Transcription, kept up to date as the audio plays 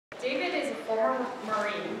former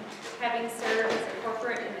Marine, having served as a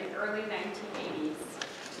corporate in the early 1980s.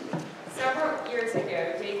 Several years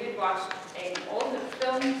ago, David watched an old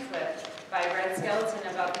film clip by Red Skeleton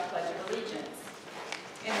about the Pledge of Allegiance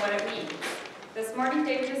and what it means. This morning,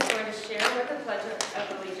 David is going to share what the Pledge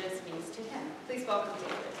of Allegiance means to him. Please welcome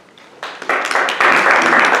David.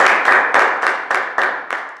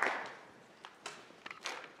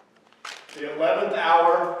 The 11th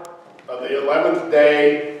hour of the 11th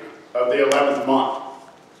day of the 11th month.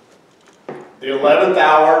 The 11th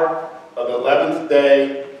hour of the 11th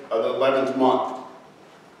day of the 11th month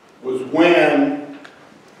was when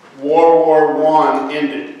World War I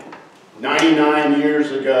ended 99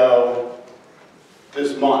 years ago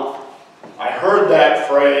this month. I heard that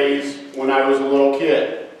phrase when I was a little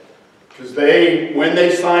kid, because when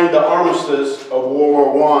they signed the armistice of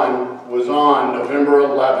World War I was on November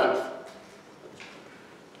 11th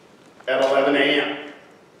at 11 a.m.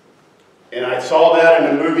 And I saw that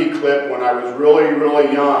in a movie clip when I was really,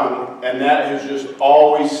 really young, and that has just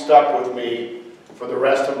always stuck with me for the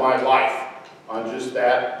rest of my life on just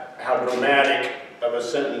that, how dramatic of a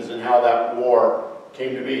sentence and how that war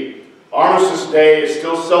came to be. Armistice Day is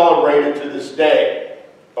still celebrated to this day.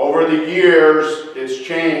 Over the years, it's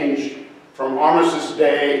changed from Armistice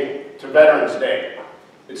Day to Veterans Day.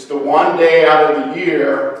 It's the one day out of the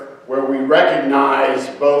year where we recognize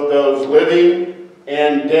both those living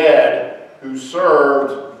and dead who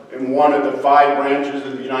served in one of the 5 branches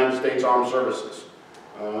of the United States Armed Services.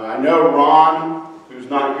 I know Ron, who's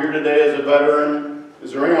not here today, is a veteran.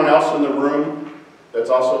 Is there anyone else in the room that's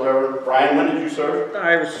also a veteran? Brian, when did you serve?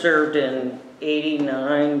 I served in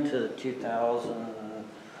 '89 to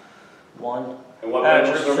 2001. And what branch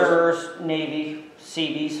of service? Reserves, Navy,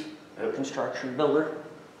 Seabees, construction builder.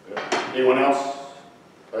 Anyone else?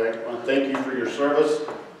 I want to thank you for your service.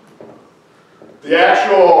 The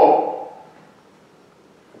actual,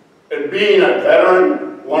 being a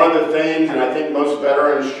veteran, one of the things, and I think most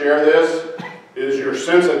veterans share this, is your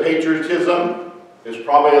sense of patriotism is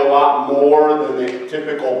probably a lot more than the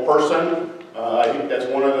typical person. I think that's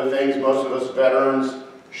one of the things most of us veterans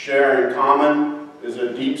share in common, is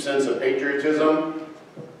a deep sense of patriotism.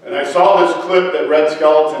 And I saw this clip that Red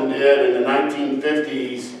Skeleton did in the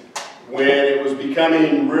 1950s when it was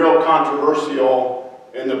becoming real controversial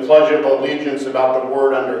in the Pledge of Allegiance about the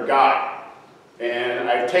word under God. And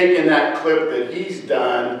I've taken that clip that he's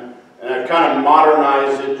done and I've kind of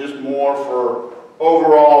modernized it just more for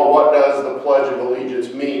overall what does the Pledge of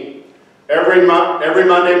Allegiance mean. Every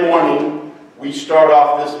Monday morning we start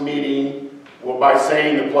off this meeting by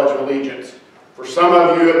saying the Pledge of Allegiance. For some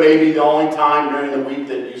of you it may be the only time during the week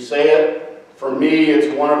that you say it. For me it's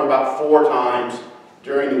one of about 4 times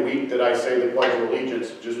during the week that I say the Pledge of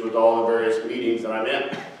Allegiance, just with all the various meetings that I'm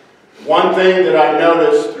in. One thing that I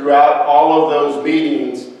noticed throughout all of those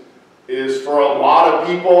meetings is for a lot of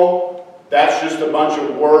people, that's just a bunch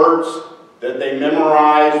of words that they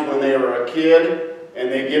memorized when they were a kid, and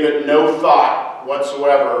they give it no thought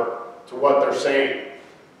whatsoever to what they're saying.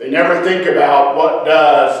 They never think about what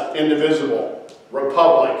does indivisible,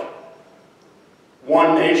 republic,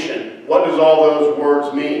 one nation, what does all those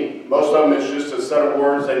words mean? Most of them is just a set of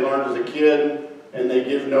words they learned as a kid and they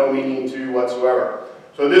give no meaning to whatsoever.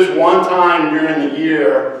 So this one time during the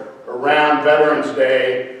year around Veterans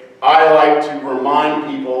Day, I like to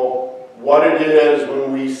remind people what it is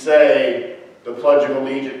when we say the Pledge of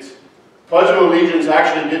Allegiance. The Pledge of Allegiance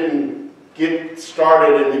actually didn't get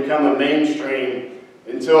started and become a mainstream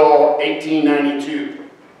until 1892.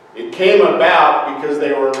 It came about because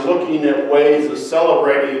they were looking at ways of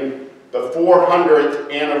celebrating the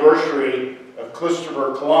 400th anniversary of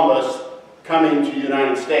Christopher Columbus coming to the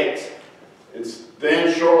United States.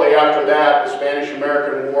 Then shortly after that, the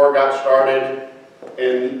Spanish-American War got started,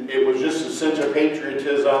 and it was just a sense of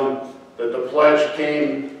patriotism that the pledge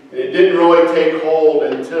came, and it didn't really take hold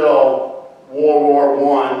until World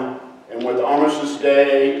War I, and with Armistice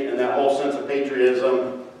Day and that whole sense of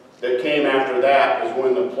patriotism that came after that is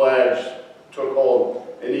when the pledge took hold.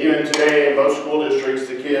 And even today in most school districts,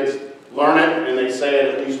 the kids learn it and they say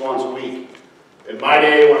it at least once a week. In my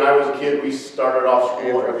day, when I was a kid, we started off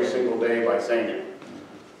school every single day by saying it.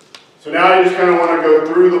 So now I just kind of want to go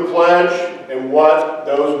through the pledge and what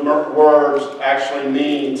those words actually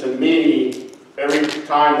mean to me every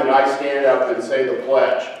time that I stand up and say the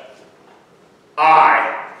pledge.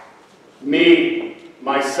 I, me,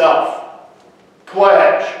 myself,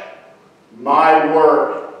 pledge my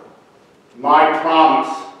word, my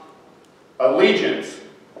promise, allegiance,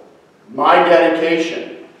 my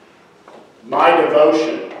dedication, my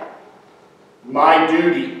devotion, my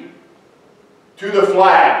duty to the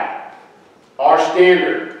flag, our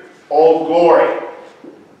standard, Old Glory,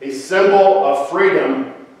 a symbol of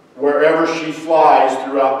freedom wherever she flies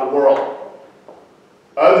throughout the world.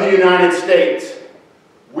 Of the United States,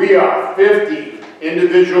 we are 50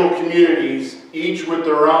 individual communities, each with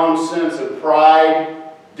their own sense of pride,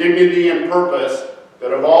 dignity, and purpose,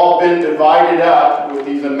 that have all been divided up with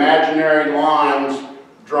these imaginary lines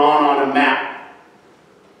drawn on a map.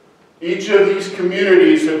 Each of these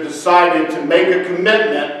communities have decided to make a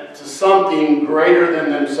commitment to something greater than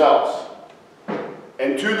themselves.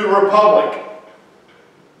 And to the Republic,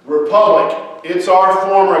 it's our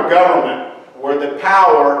form of government where the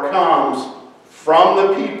power comes from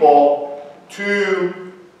the people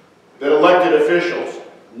to the elected officials,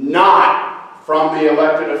 not from the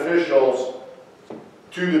elected officials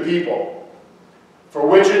to the people, for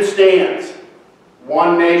which it stands,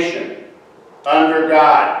 one nation, under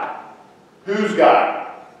God. Whose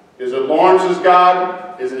God? Is it Lawrence's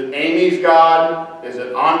God? Is it Amy's God? Is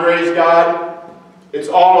it Andre's God? It's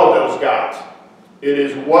all of those gods. It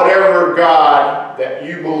is whatever God that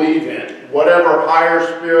you believe in, whatever higher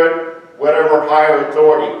spirit, whatever higher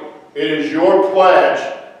authority. It is your pledge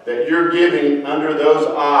that you're giving under those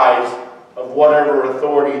eyes of whatever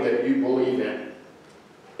authority that you believe in.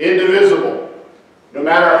 Indivisible. No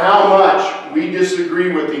matter how much we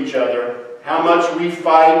disagree with each other, how much we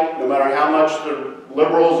fight, no matter how much the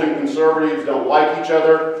liberals and conservatives don't like each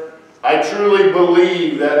other, I truly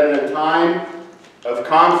believe that in a time of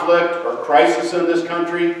conflict or crisis in this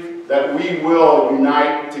country, that we will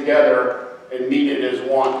unite together and meet it as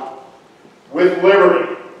one. With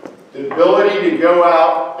liberty, the ability to go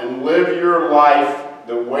out and live your life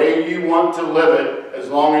the way you want to live it, as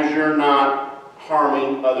long as you're not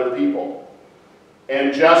harming other people.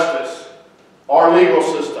 And justice, our legal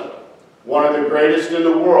system, one of the greatest in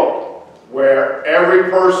the world, where every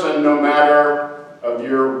person, no matter of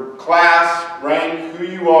your class, rank, who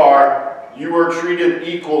you are treated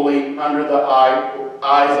equally under the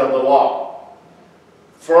eyes of the law.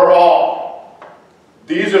 For all.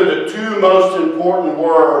 These are the two most important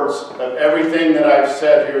words of everything that I've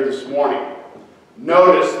said here this morning.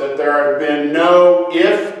 Notice that there have been no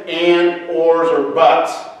if, and, ors, or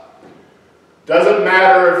buts. Doesn't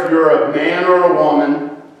matter if you're a man or a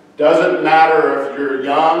woman. Doesn't matter if you're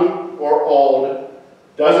young or old.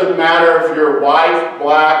 Doesn't matter if you're white,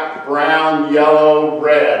 black, brown, yellow,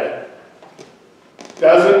 red.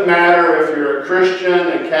 Doesn't matter if you're a Christian,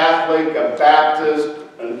 a Catholic, a Baptist,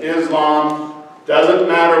 an Islam. Doesn't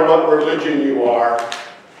matter what religion you are.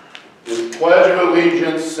 The Pledge of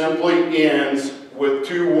Allegiance simply ends with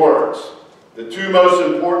two words. The two most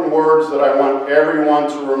important words that I want everyone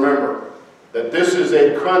to remember. That this is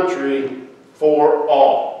a country for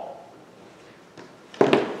all.